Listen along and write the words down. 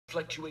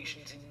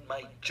fluctuations in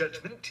my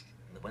judgment,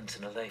 and the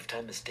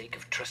once-in-a-lifetime mistake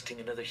of trusting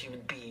another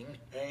human being,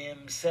 I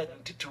am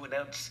saddened to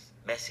announce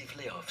massive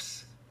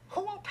layoffs.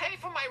 Who will pay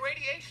for my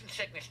radiation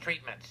sickness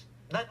treatments?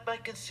 Not my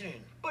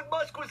concern. But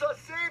Musk was our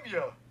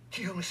savior.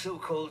 Your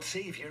so-called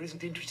savior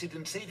isn't interested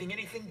in saving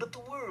anything but the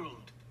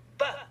world.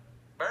 But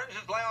Burns'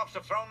 layoffs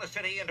have thrown the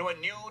city into a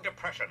new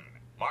depression,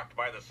 marked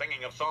by the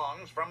singing of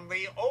songs from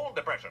the old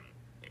depression.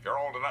 If you're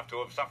old enough to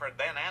have suffered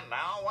then and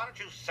now, why don't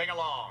you sing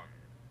along?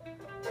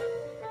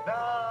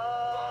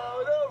 Now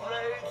the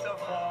rains are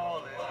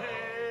falling,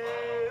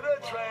 here the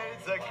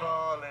trains are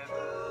calling.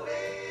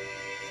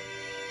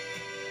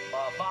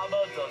 My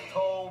mama just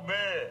told me,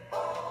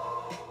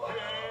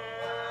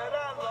 hear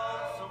that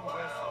lonesome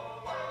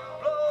whistle,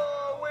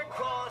 blowing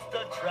across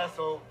the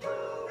trestle.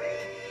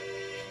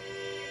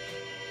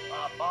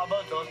 My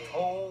mama just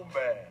told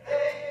me,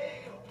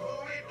 hey,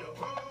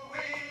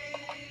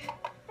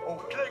 oh,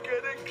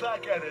 clickety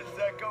clackety, it's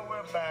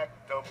echoing back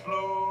the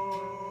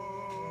blues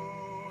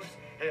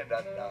in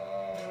the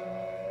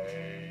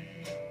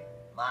night.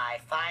 My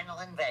final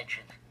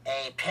invention,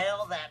 a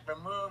pill that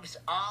removes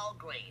all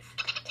grief.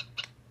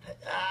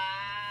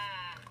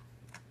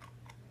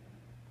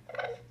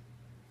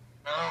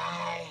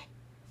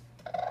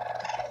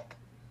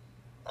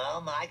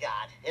 Oh my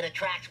God, it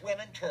attracts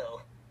women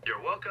too.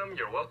 You're welcome,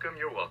 you're welcome,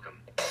 you're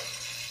welcome.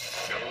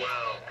 You're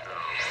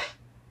welcome.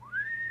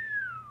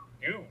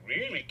 You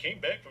really came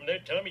back from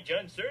that Tommy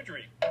John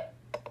surgery.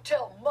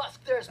 Tell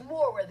Musk there's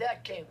more where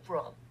that came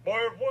from.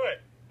 More of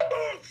what?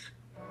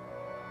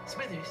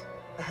 Smithers,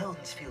 the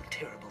hounds feel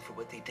terrible for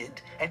what they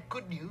did. And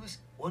good news,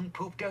 one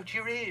pooped out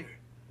your ear.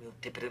 We'll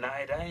dip it in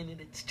iodine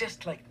and it's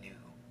just like new.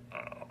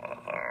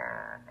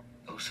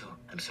 Also,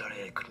 I'm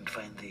sorry I couldn't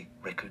find the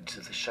records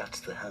of the shots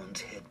the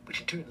hounds had,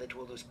 which in turn led to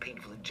all those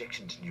painful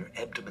injections in your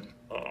abdomen.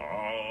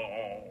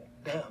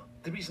 Now,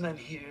 the reason I'm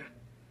here,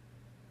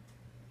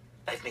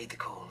 I've made the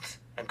calls.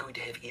 I'm going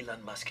to have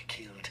Elon Musk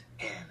killed,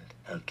 and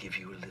I'll give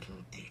you a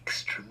little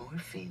extra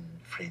morphine,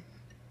 friend.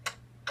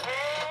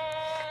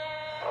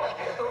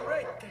 All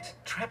right, that's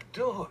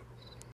Trapdoor.